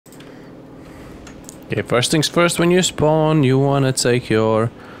Okay, first things first, when you spawn, you want to take your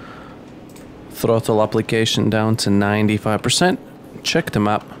throttle application down to 95%. Check the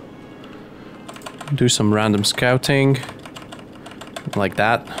map. Do some random scouting. Like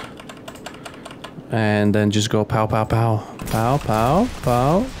that. And then just go pow, pow, pow. Pow, pow,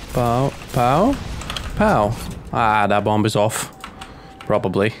 pow, pow, pow, pow. Ah, that bomb is off.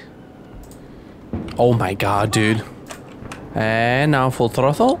 Probably. Oh my god, dude. And now full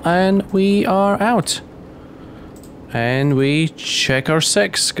throttle, and we are out. And we check our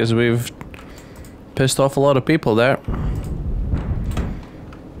 6, because we've pissed off a lot of people there.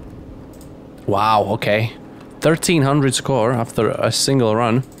 Wow, okay. 1300 score after a single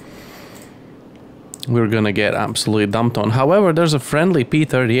run. We're gonna get absolutely dumped on. However, there's a friendly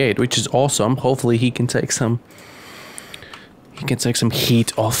P-38, which is awesome. Hopefully he can take some... He can take some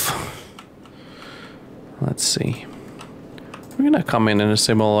heat off. Let's see. We're gonna come in a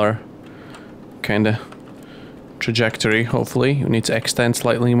similar kind of trajectory, hopefully. We need to extend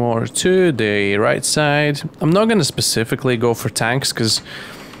slightly more to the right side. I'm not gonna specifically go for tanks, because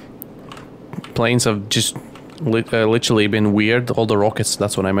planes have just literally been weird. All the rockets,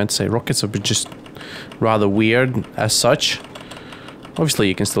 that's what I meant to say. Rockets have been just rather weird as such. Obviously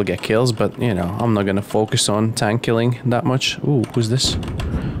you can still get kills, but you know, I'm not gonna focus on tank killing that much. Ooh, who's this?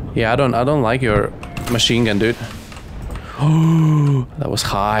 Yeah, I don't like your machine gun, dude. Oh, that was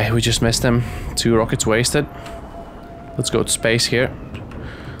high. We just missed him. 2 rockets wasted. Let's go to space here.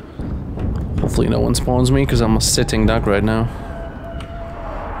 Hopefully no one spawns me, because I'm a sitting duck right now.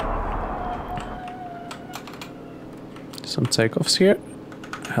 Some takeoffs here.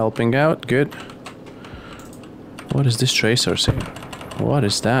 Helping out. Good. What is this tracers here? What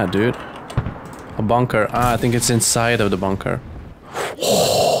is that, dude? A bunker. Ah, I think it's inside of the bunker.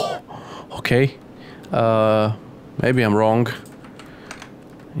 Okay. Maybe I'm wrong.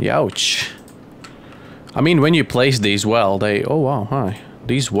 Youch. I mean, when you place these well, they... Oh, wow, hi.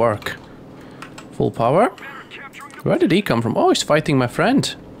 These work. Full power? Where did he come from? Oh, he's fighting my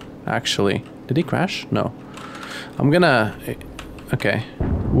friend. Actually. Did he crash? No. I'm gonna... Okay.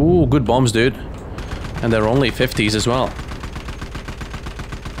 Ooh, good bombs, dude. And they're only 50s as well.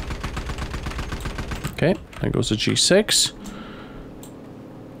 Okay, there goes a G6.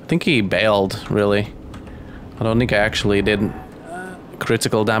 I think he bailed, really. I don't think I actually did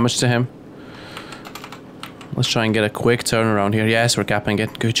critical damage to him. Let's try and get a quick turnaround here. Yes, we're capping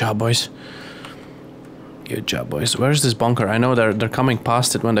it. Good job, boys. Good job, boys. Where's this bunker? I know they're coming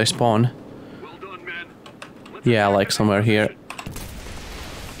past it when they spawn. Well done, man. Yeah, like somewhere here.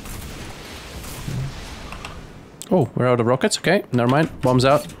 Oh, we're out of rockets. Okay, never mind. Bombs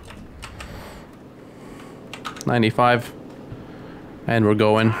out. 95. And we're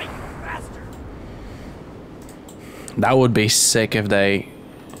going. That would be sick if they...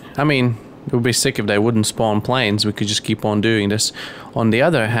 I mean, it would be sick if they wouldn't spawn planes. We could just keep on doing this. On the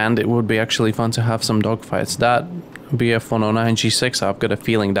other hand, it would be actually fun to have some dogfights. That BF-109 G6, I've got a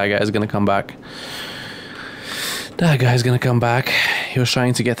feeling that guy is gonna come back. That guy's gonna come back. He was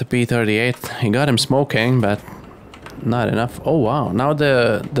trying to get the P-38. He got him smoking, but not enough. Oh wow, now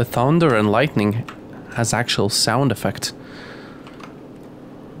the thunder and lightning has actual sound effect.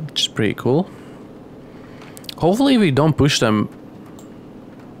 Which is pretty cool. Hopefully we don't push them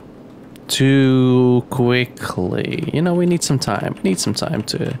too quickly. You know, we need some time. We need some time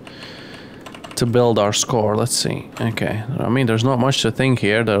to build our score. Let's see. Okay, I mean, there's not much to think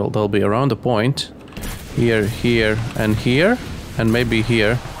here. They'll be around the point. Here, here, and here. And maybe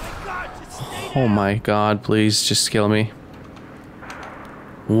here. Oh my god, please just kill me.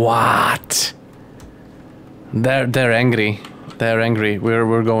 What? They're angry. They're angry.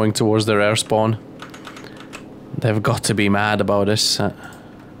 We're going towards their air spawn. They've got to be mad about this.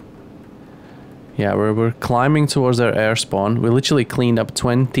 Yeah, we're climbing towards their air spawn. We literally cleaned up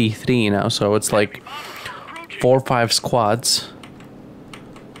 23 now, so it's like 4 or 5 squads.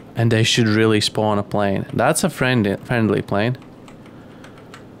 And they should really spawn a plane. That's a friendly plane.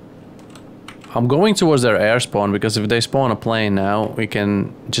 I'm going towards their air spawn because if they spawn a plane now, we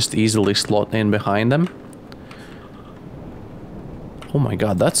can just easily slot in behind them. Oh my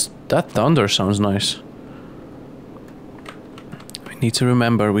god, that thunder sounds nice. We need to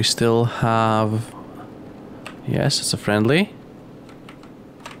remember we still have... Yes, it's a friendly.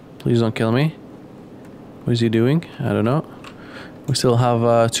 Please don't kill me. What is he doing? I don't know. We still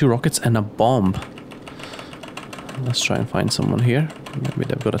have 2 rockets and a bomb. Let's try and find someone here. Maybe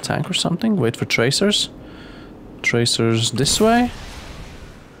they've got a tank or something. Wait for tracers. Tracers this way.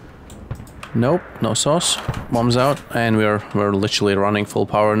 Nope, no sauce. Bombs out, and we're literally running full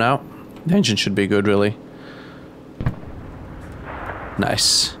power now. The engine should be good, really.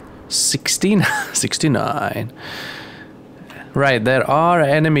 Nice. 16, 69. Right, there are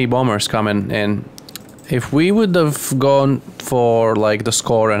enemy bombers coming in. If we would have gone for like the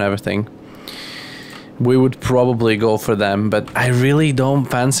score and everything, we would probably go for them, but I really don't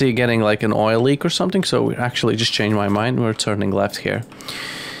fancy getting like an oil leak or something, so we actually just changed my mind. We're turning left here.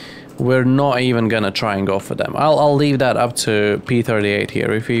 We're not even gonna try and go for them. I'll leave that up to P-38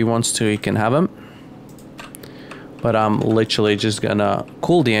 here. If he wants to, he can have him. But I'm literally just gonna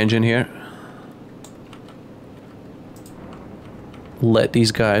cool the engine here. Let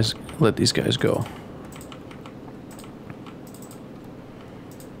these guys go.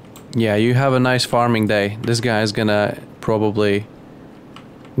 Yeah, you have a nice farming day. This guy is gonna probably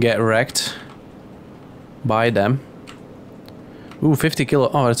get wrecked by them. Ooh, 50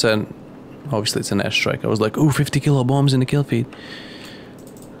 kilo. Oh, it's an... Obviously, it's an airstrike. I was like, ooh, 50 kilo bombs in the kill feed.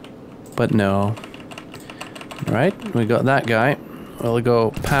 But no. Alright, we got that guy. We'll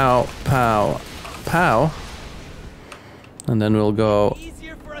go pow, pow, pow. And then we'll go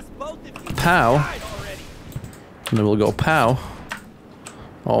pow. And then we'll go pow.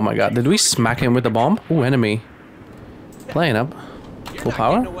 Oh my god, did we smack him with the bomb? Ooh, enemy. Playing up. Full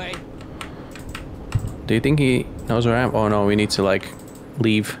power? Do you think he knows where I am? Oh no, we need to like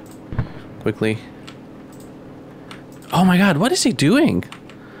leave quickly. Oh my god, what is he doing?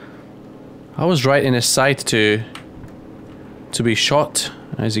 I was right in his sight to be shot.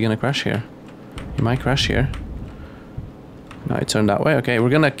 Is he gonna crash here? He might crash here. No, he turned that way. Okay, we're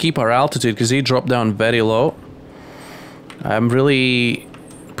gonna keep our altitude because he dropped down very low. I'm really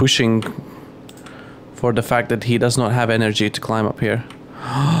pushing for the fact that he does not have energy to climb up here.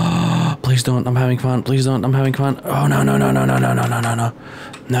 Please don't, I'm having fun. Please don't, I'm having fun. Oh no no no no no no no no no no.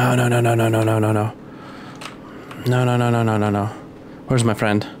 No no no no no no no no no. No no no no no no no. Where's my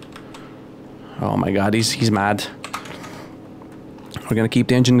friend? Oh my god, he's mad. We're gonna keep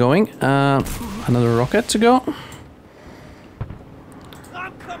the engine going. Another rocket to go.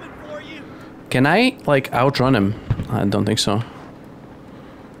 I'm coming for you. Can I like outrun him? I don't think so.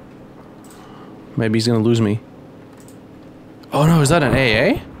 Maybe he's gonna lose me. Oh no, is that an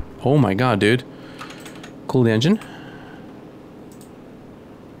AA? Oh my god, dude. Cool the engine.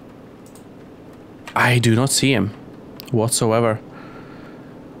 I do not see him whatsoever.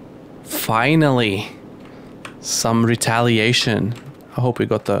 Finally, some retaliation. I hope we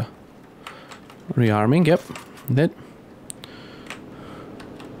got the rearming. Yep, did.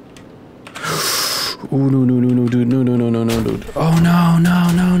 Oh no no no no dude, no no no no no dude. Oh no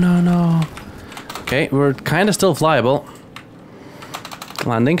no no no no. Okay, we're kind of still flyable.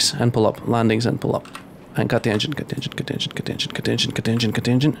 Landings and pull up. Landings and pull up. And cut the engine. Cut the engine. Cut the engine. Cut the engine. Cut the engine. Cut the engine. Cut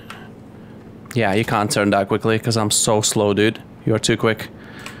the engine. Yeah, you can't turn that quickly because I'm so slow, dude. You're too quick.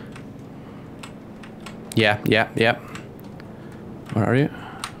 Yeah, yeah, yeah. Where are you?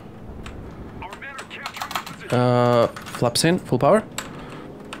 Flaps in, full power.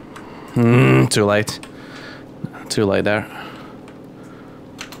 Too late. Too late there.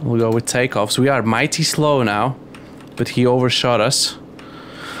 We'll go with takeoffs. We are mighty slow now, but he overshot us.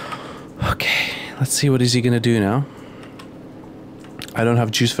 Okay, let's see what is he gonna do now. I don't have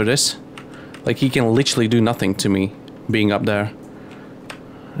juice for this. Like, he can literally do nothing to me being up there.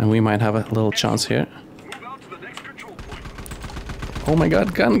 And we might have a little chance here. Oh my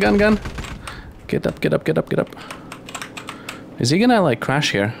god, gun, gun, gun. Get up, get up, get up, get up. Is he gonna like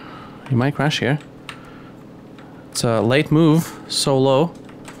crash here? He might crash here. It's a late move, so low.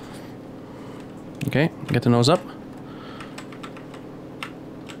 Okay, get the nose up.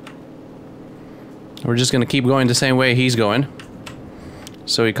 We're just gonna keep going the same way he's going,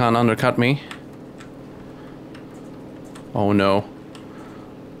 so he can't undercut me. Oh no.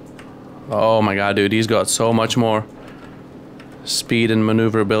 Oh my god, dude, he's got so much more speed and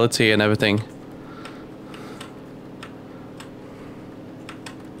maneuverability and everything.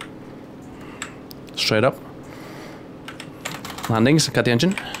 Straight up. Landings, cut the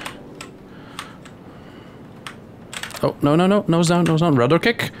engine. Oh, no, no, no, nose down, nose down, rudder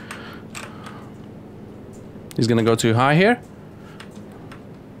kick. He's gonna go too high here.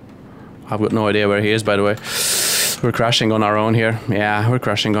 I've got no idea where he is, by the way. We're crashing on our own here. Yeah, we're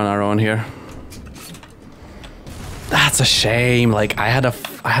crashing on our own here. That's a shame. Like, I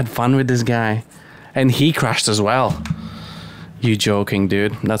had fun with this guy. And he crashed as well. You joking,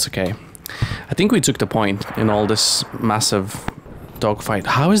 dude. That's okay. I think we took the point in all this massive dogfight.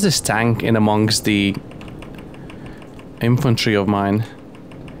 How is this tank in amongst the infantry of mine?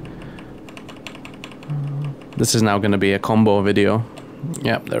 This is now going to be a combo video.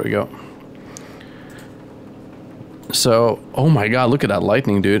 Yep, there we go. So, oh my god, look at that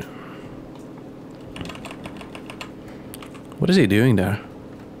lightning, dude. What is he doing there?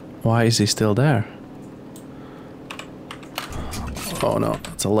 Why is he still there? Oh no,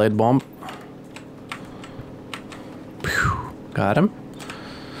 it's a lead bomb. Phew, got him.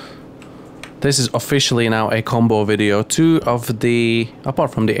 This is officially now a combo video. Two of the,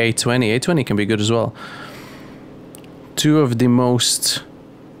 apart from the A20, A20 can be good as well. Two of the most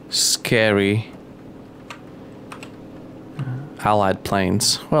scary Allied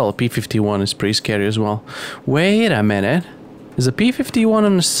planes. Well, P-51 is pretty scary as well. Wait a minute. Is a P-51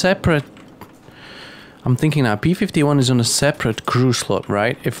 on a separate... I'm thinking now, P-51 is on a separate crew slot,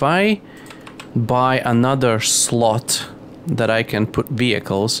 right? If I buy another slot that I can put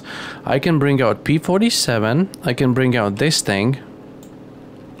vehicles, I can bring out P-47, I can bring out this thing,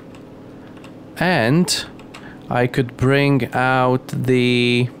 and I could bring out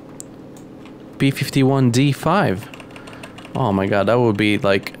the P-51 D5. Oh my god, that would be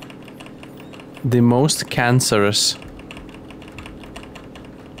like the most cancerous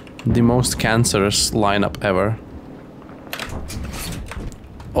lineup ever.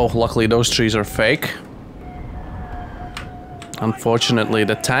 Oh, luckily those trees are fake. Unfortunately,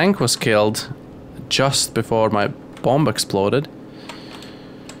 the tank was killed just before my bomb exploded.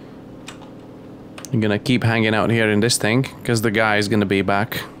 I'm gonna keep hanging out here in this thing, because the guy is gonna be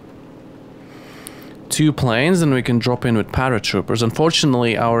back. 2 planes, and we can drop in with paratroopers.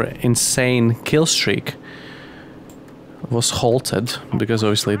 Unfortunately, our insane kill streak was halted, because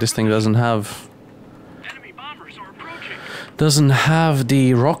obviously this thing doesn't have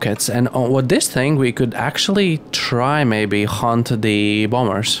the rockets. And with this thing we could actually try maybe hunt the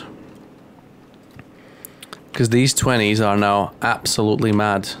bombers, because these 20s are now absolutely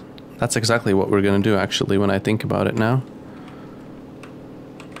mad. That's exactly what we're gonna do, actually, when I think about it now.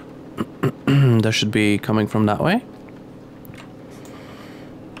 That should be coming from that way.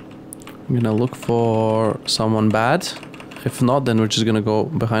 I'm gonna look for someone bad. If not, then we're just gonna go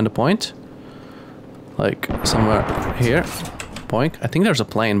behind the point. Like somewhere here. Boink. I think there's a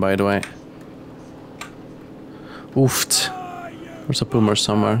plane, by the way. Oofed. There's a boomer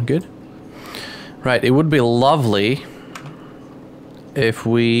somewhere. Good. Right, it would be lovely if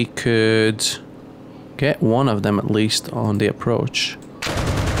we could get one of them at least on the approach.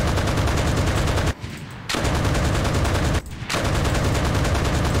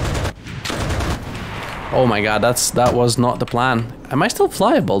 Oh my god, that was not the plan. Am I still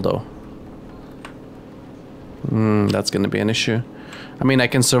flyable though? That's gonna be an issue. I mean, I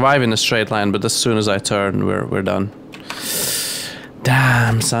can survive in a straight line, but as soon as I turn, we're done.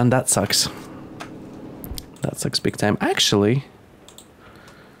 Damn, son, that sucks. That sucks big time. Actually,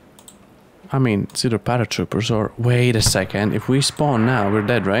 I mean, it's either paratroopers or... Wait a second, if we spawn now, we're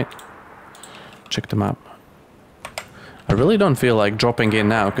dead, right? Check the map. I really don't feel like dropping in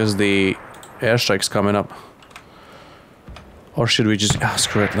now, because the airstrike's coming up. Or should we just... Ah,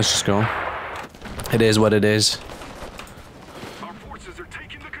 screw it, let's just go. It is what it is. Our forces are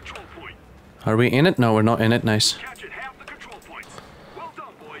taking the control point. Are we in it? No, we're not in it. Nice. Captured half the control points. Well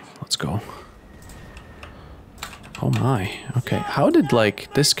done, boys. Let's go. Oh my. Okay, how did,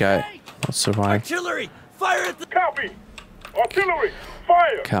 like, this guy not survive? Artillery! Fire at the... Copy! Artillery!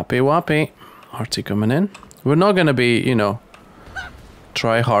 Fire! Copy wappy. RT coming in. We're not gonna be, you know,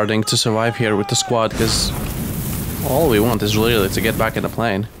 try-harding to survive here with the squad, because all we want is really to get back in the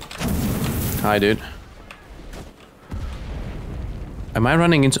plane. Hi, dude. Am I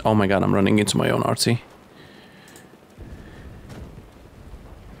running into... Oh my god, I'm running into my own RT.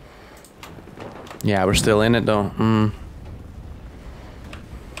 Yeah, we're still in it though.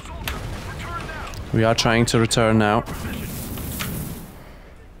 We are trying to return now.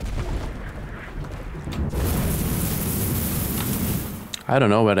 I don't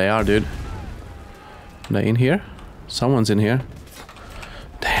know where they are, dude. Are they in here? Someone's in here.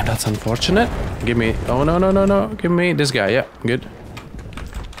 Damn, that's unfortunate. Give me... Oh, no, no, no, no. Give me this guy. Yeah, good.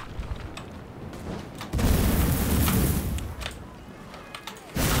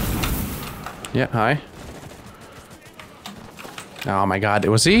 Yeah, hi. Oh my god,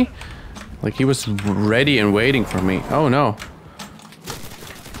 was he? Like, he was ready and waiting for me. Oh no.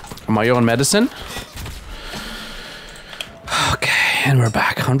 Am I on medicine? Okay, and we're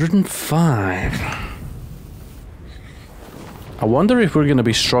back. 105. I wonder if we're gonna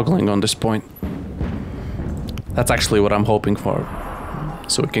be struggling on this point. That's actually what I'm hoping for.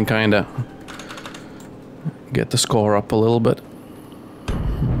 So we can kinda get the score up a little bit.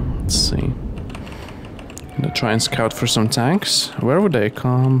 Let's see. I'm gonna try and scout for some tanks. Where would they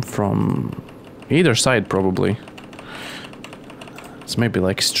come from? Either side, probably. It's maybe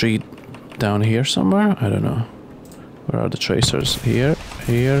like street down here somewhere? I don't know. Where are the tracers? Here,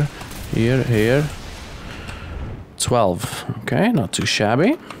 here, here, here. 12. Okay, not too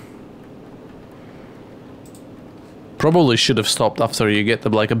shabby. Probably should have stopped after you get the,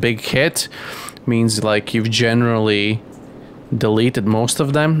 like a big hit. Means like you've generally deleted most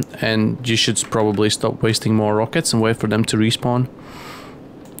of them, and you should probably stop wasting more rockets and wait for them to respawn.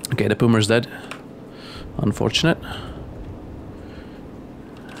 Okay, the Puma's dead. Unfortunate.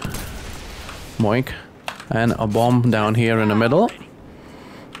 Moink. And a bomb down here in the middle.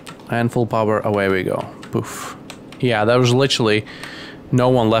 And full power, away we go. Poof. Yeah, there was literally no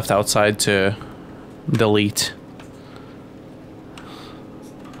one left outside to delete.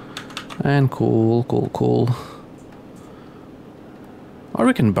 And cool. Or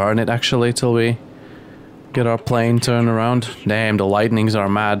we can burn it actually till we get our plane turned around. Damn, the lightnings are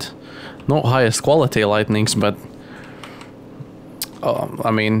mad. Not highest quality lightnings, but I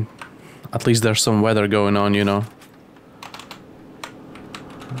mean, at least there's some weather going on, you know.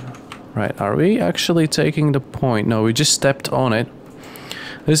 Right, are we actually taking the point? No, we just stepped on it.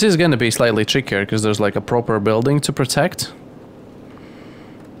 This is gonna be slightly trickier because there's like a proper building to protect.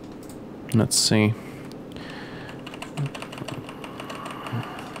 Let's see.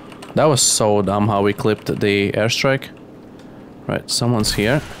 That was so dumb how we clipped the airstrike. Right, someone's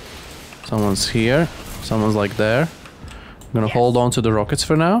here. Someone's here. Someone's like there. I'm gonna hold on to the rockets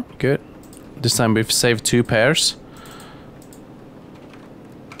for now. Good. This time we've saved 2 pairs.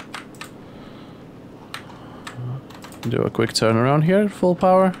 Do a quick turnaround here, full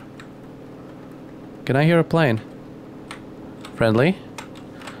power. Can I hear a plane? Friendly.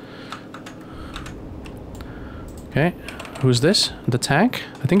 Okay, who's this? The tank?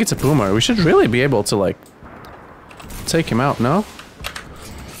 I think it's a Puma. We should really be able to, like, take him out, no?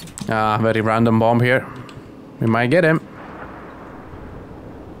 Ah, very random bomb here. We might get him.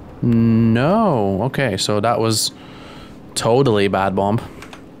 No. Okay, so that was totally bad bomb.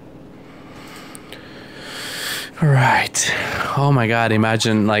 Right. Oh my god,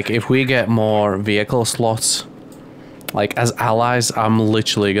 imagine, like, if we get more vehicle slots. Like, as allies, I'm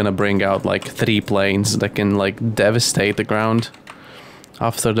literally gonna bring out, like, 3 planes that can, like, devastate the ground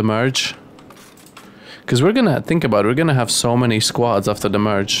after the merge. Because we're gonna, think about it, we're gonna have so many squads after the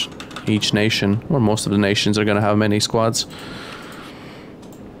merge. Each nation, or most of the nations, are gonna have many squads.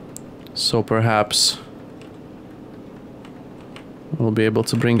 So perhaps we'll be able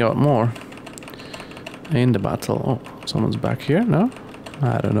to bring out more in the battle. Oh, someone's back here? No?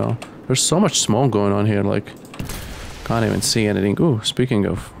 I don't know. There's so much smoke going on here, like... Can't even see anything. Ooh, speaking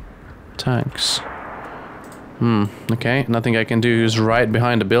of tanks. Okay, nothing I can do. He's right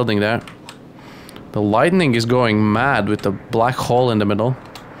behind the building there. The lightning is going mad with the black hole in the middle.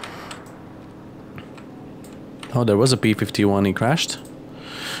 Oh, there was a P-51, he crashed.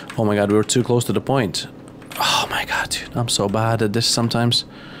 Oh my god, we were too close to the point. Oh my god, dude, I'm so bad at this sometimes.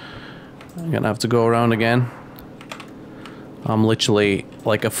 I'm gonna have to go around again. I'm literally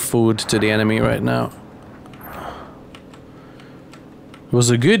like a food to the enemy right now. It was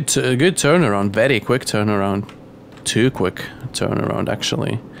a good turnaround, very quick turnaround. Too quick turnaround,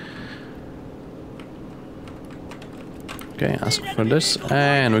 actually. Okay, ask for this.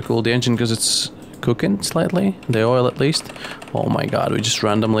 And we cool the engine because it's cooking slightly. The oil, at least. Oh my god, we just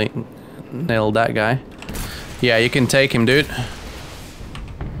randomly nailed that guy. Yeah, you can take him, dude.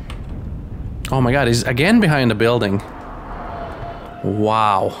 Oh my god, he's again behind the building.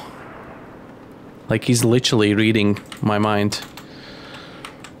 Wow. Like, he's literally reading my mind.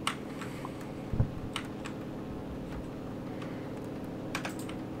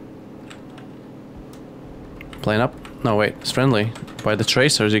 Plane up? No, wait, it's friendly. By the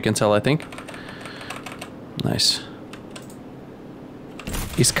tracers, you can tell, I think. Nice.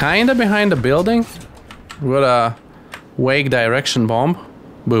 He's kinda behind the building. With a wake direction bomb.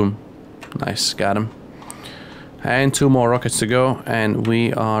 Boom. Nice, got him. And 2 more rockets to go, and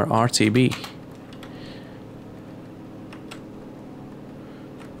we are RTB.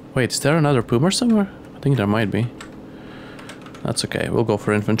 Wait, is there another Puma somewhere? I think there might be. That's okay, we'll go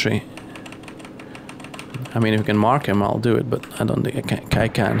for infantry. I mean, if we can mark him, I'll do it, but I don't think I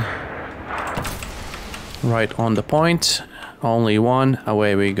can. Right on the point. Only 1.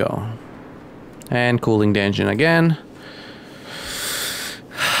 Away we go. And cooling the engine again.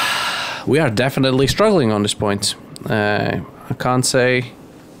 We are definitely struggling on this point. I can't say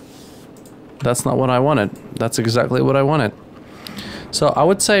that's not what I wanted. That's exactly what I wanted. So I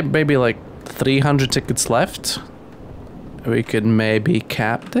would say maybe like 300 tickets left. We could maybe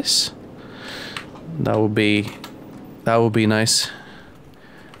cap this. That would be nice.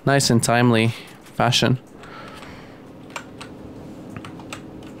 Nice and timely fashion.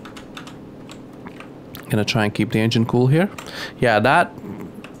 Gonna try and keep the engine cool here. Yeah, that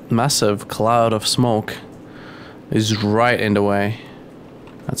massive cloud of smoke is right in the way.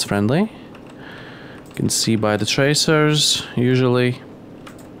 That's friendly. can see by the tracers, usually.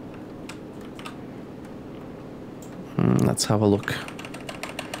 Let's have a look.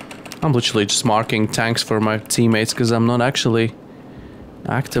 I'm literally just marking tanks for my teammates because I'm not actually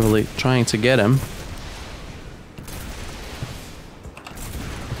actively trying to get him.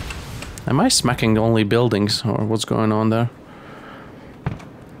 Am I smacking only buildings or what's going on there?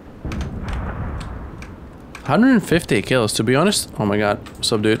 150 kills, to be honest. Oh my god,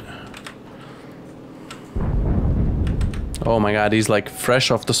 what's up, dude? Oh my god, he's like fresh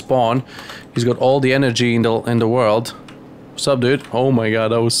off the spawn. He's got all the energy in the world. What's up, dude? Oh my god,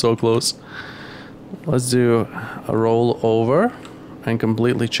 that was so close. Let's do a roll over and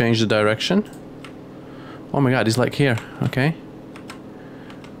completely change the direction. Oh my god, he's like here. Okay.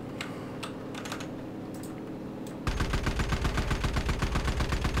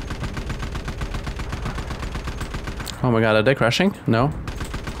 Oh my god, are they crashing? No.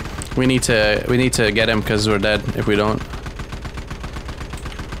 We need to get him because we're dead if we don't.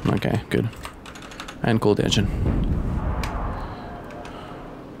 Okay, good. And cool the engine.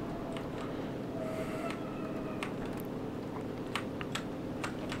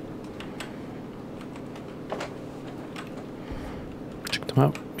 Check the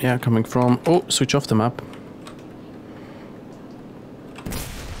map. Yeah, coming from... Oh, switch off the map.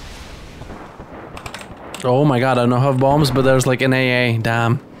 Oh my god, I don't have bombs, but there's like an AA.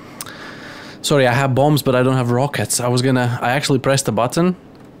 Damn. Sorry, I have bombs, but I don't have rockets. I actually pressed the button.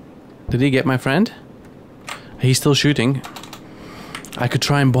 Did he get my friend? He's still shooting. I could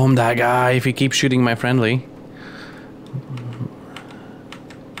try and bomb that guy if he keeps shooting my friendly.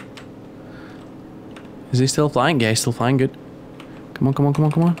 Is he still flying? Yeah, he's still flying. Good. Come on, come on, come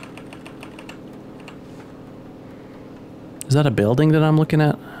on, come on. Is that a building that I'm looking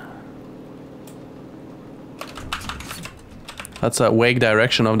at? That's a wake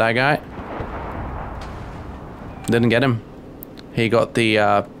direction of that guy. Didn't get him. He got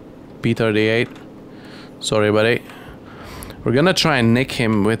the P-38. Sorry, buddy. We're gonna try and nick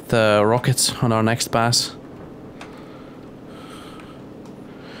him with rockets on our next pass.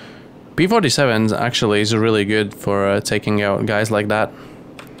 P-47 actually is really good for taking out guys like that.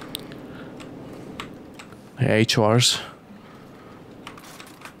 HRs.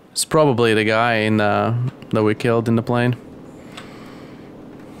 It's probably the guy in that we killed in the plane.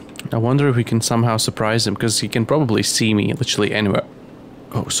 I wonder if we can somehow surprise him, because he can probably see me literally anywhere.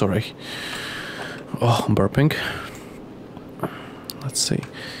 Oh, sorry. Oh, I'm burping. Let's see.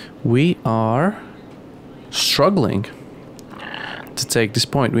 We are struggling to take this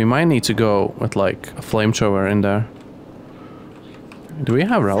point. We might need to go with like a flamethrower in there. Do we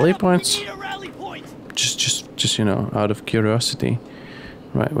have rally points? Just you know, out of curiosity.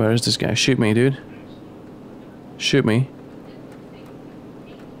 Right, where is this guy? Shoot me, dude. Shoot me.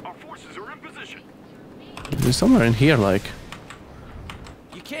 He's somewhere in here, like.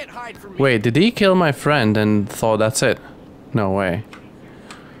 You can't hide from me. Wait, did he kill my friend and thought that's it? No way.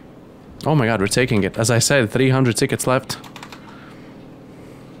 Oh my god, we're taking it. As I said, 300 tickets left.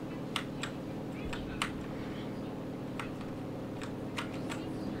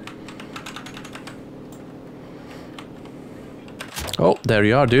 Oh, there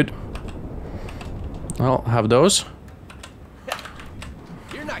you are, dude. Well, have those.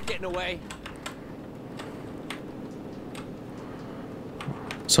 You're not getting away.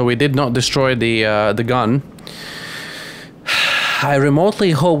 So we did not destroy the gun. I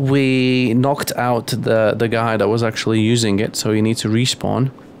remotely hope we knocked out the guy that was actually using it, so you need to respawn.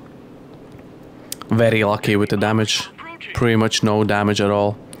 Very lucky with the damage. Pretty much no damage at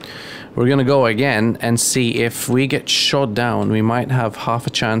all. We're gonna go again and see if we get shot down. We might have half a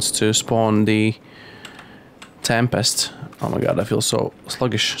chance to spawn the Tempest. Oh my god, I feel so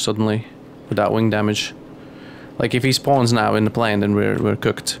sluggish suddenly with that wing damage. Like, if he spawns now in the plane, then we're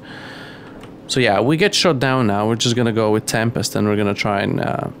cooked. So yeah, we get shot down now. We're just gonna go with Tempest, and we're gonna try and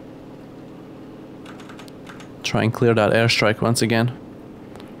clear that airstrike once again.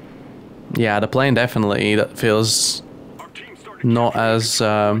 Yeah, the plane definitely that feels not as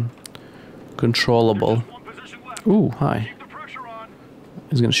controllable. Ooh, hi.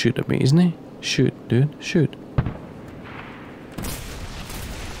 He's gonna shoot at me, isn't he? Shoot, dude, shoot.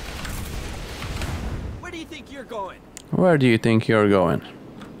 Where do you think you're going?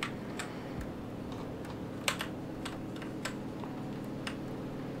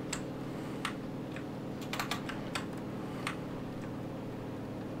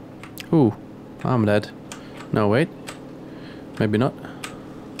 Ooh, I'm dead. No, wait. Maybe not.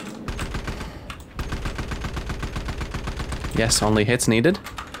 Yes, only hits needed.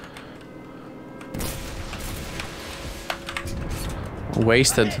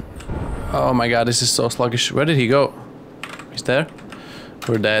 Wasted Oh my god, this is so sluggish. Where did he go? He's there?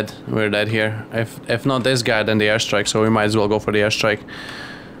 We're dead. We're dead here. If not this guy, then the airstrike, so we might as well go for the airstrike.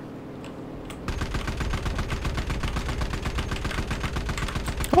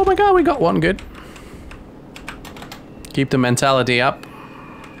 Oh my god, we got one good. Keep the mentality up.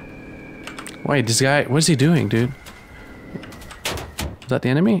 Wait, this guy, what's he doing, dude? Is that the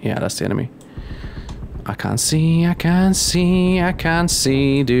enemy? Yeah, that's the enemy. I can't see, I can't see, I can't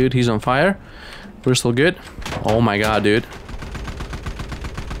see. Dude, he's on fire. We're still good. Oh my god, dude.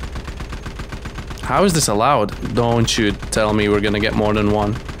 How is this allowed? Don't you tell me we're gonna get more than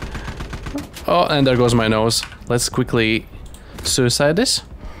one. Oh, and there goes my nose. Let's quickly suicide this.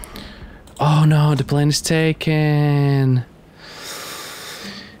 Oh no, the plane is taken.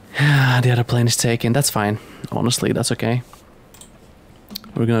 The other plane is taken. That's fine. Honestly, that's okay.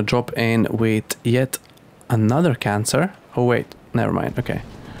 We're gonna drop in with yet another cancer. Oh wait, never mind. Okay.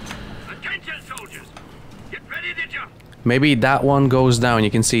 Attention, soldiers. Get ready to jump. Maybe that one goes down. You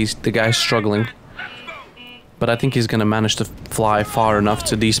can see the guy struggling. But I think he's gonna manage to fly far enough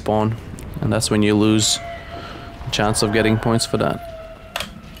to despawn. And that's when you lose a chance of getting points for that.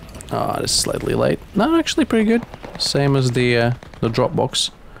 Ah, this is slightly late. No, actually pretty good. Same as the drop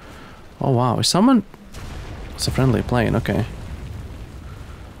box. Oh wow, is someone... It's a friendly plane, okay.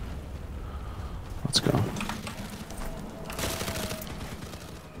 Let's go.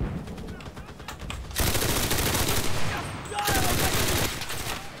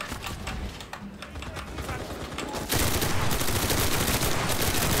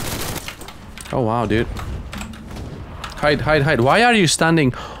 Oh wow, dude. Hide, hide, hide. Why are you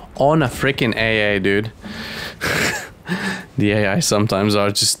standing on a freaking AA, dude? The AI sometimes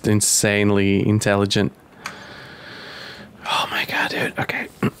are just insanely intelligent. Oh my god, dude. Okay.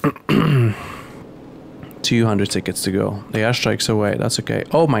 200 tickets to go. The airstrike's away. That's okay.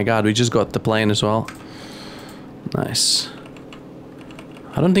 Oh my god, we just got the plane as well. Nice.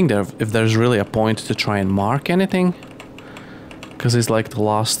 I don't think if there's really a point to try and mark anything. Because it's like the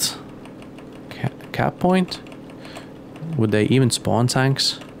last cap point. Would they even spawn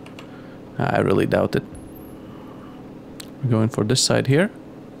tanks? I really doubt it. We're going for this side here.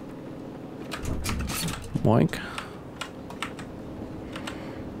 Boink.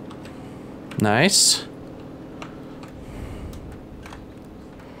 Nice.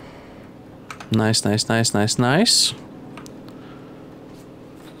 Nice, nice, nice, nice, nice.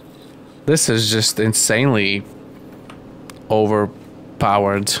 This is just insanely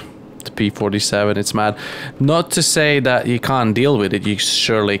overpowered. The P-47, it's mad. Not to say that you can't deal with it, you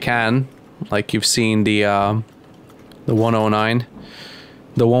surely can. Like you've seen the 109.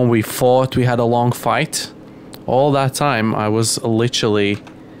 The one we fought, we had a long fight. All that time I was literally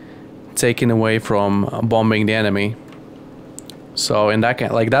taken away from bombing the enemy. So in that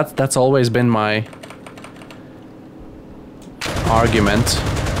case, like that's always been my argument.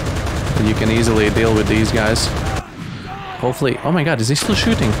 That you can easily deal with these guys. Hopefully, oh my god, is he still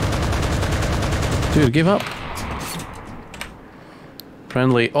shooting? Dude, give up.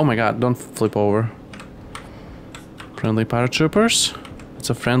 Friendly, oh my god, don't flip over. Friendly paratroopers? It's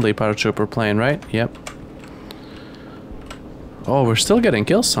a friendly paratrooper plane, right? Yep. Oh, we're still getting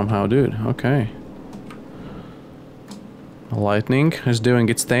kills somehow, dude. Okay. Lightning is doing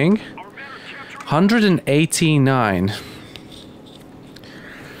its thing. 189.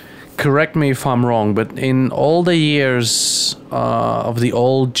 Correct me if I'm wrong, but in all the years of the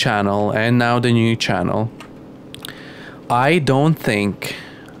old channel and now the new channel, I don't think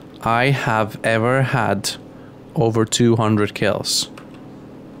I have ever had over 200 kills.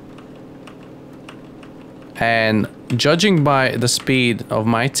 And judging by the speed of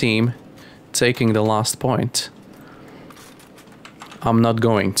my team taking the last point, I'm not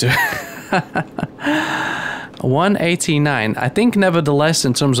going to. 189. I think nevertheless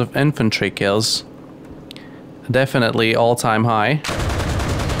in terms of infantry kills, definitely all-time high.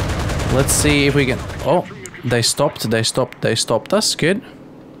 Let's see if we can... Oh, they stopped us. Good.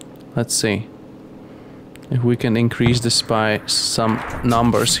 Let's see if we can increase this by some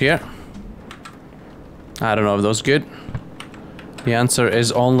numbers here. I don't know if those good. The answer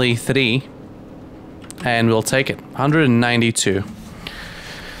is only 3. And we'll take it. 192.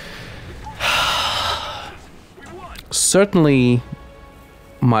 Certainly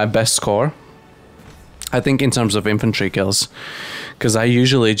my best score, I think, in terms of infantry kills, because I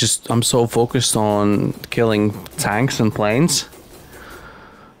usually I'm so focused on killing tanks and planes.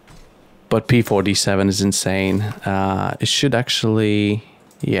 But P-47 is insane. It should actually,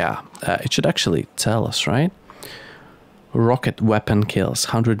 yeah, it should actually tell us, right? Rocket weapon kills,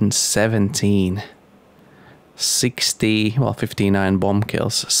 117. 60, well, 59 bomb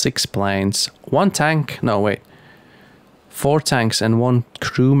kills, 6 planes, 1 tank, no wait, 4 tanks and 1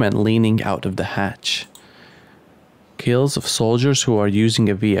 crewman leaning out of the hatch. Kills of soldiers who are using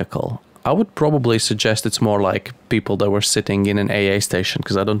a vehicle. I would probably suggest it's more like people that were sitting in an AA station,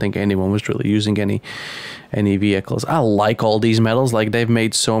 because I don't think anyone was really using any vehicles. I like all these medals, like they've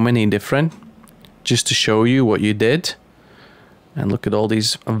made so many different, just to show you what you did. And look at all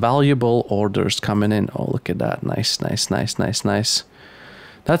these valuable orders coming in. Oh, look at that. Nice, nice, nice, nice, nice.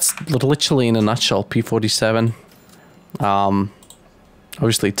 That's literally in a nutshell P-47.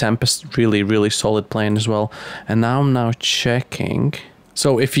 Obviously Tempest, really, really solid plane as well. And now I'm now checking.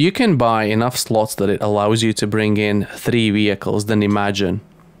 So if you can buy enough slots that it allows you to bring in 3 vehicles, then imagine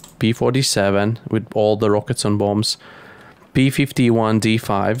P-47 with all the rockets and bombs, P-51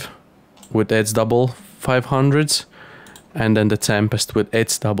 D5 with its double 500s, and then the Tempest with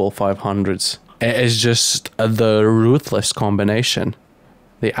its double 500s. It is just the ruthless combination.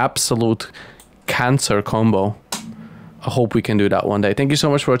 The absolute cancer combo. I hope we can do that one day. Thank you so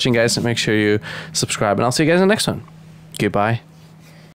much for watching, guys. Make sure you subscribe, and I'll see you guys in the next one. Goodbye.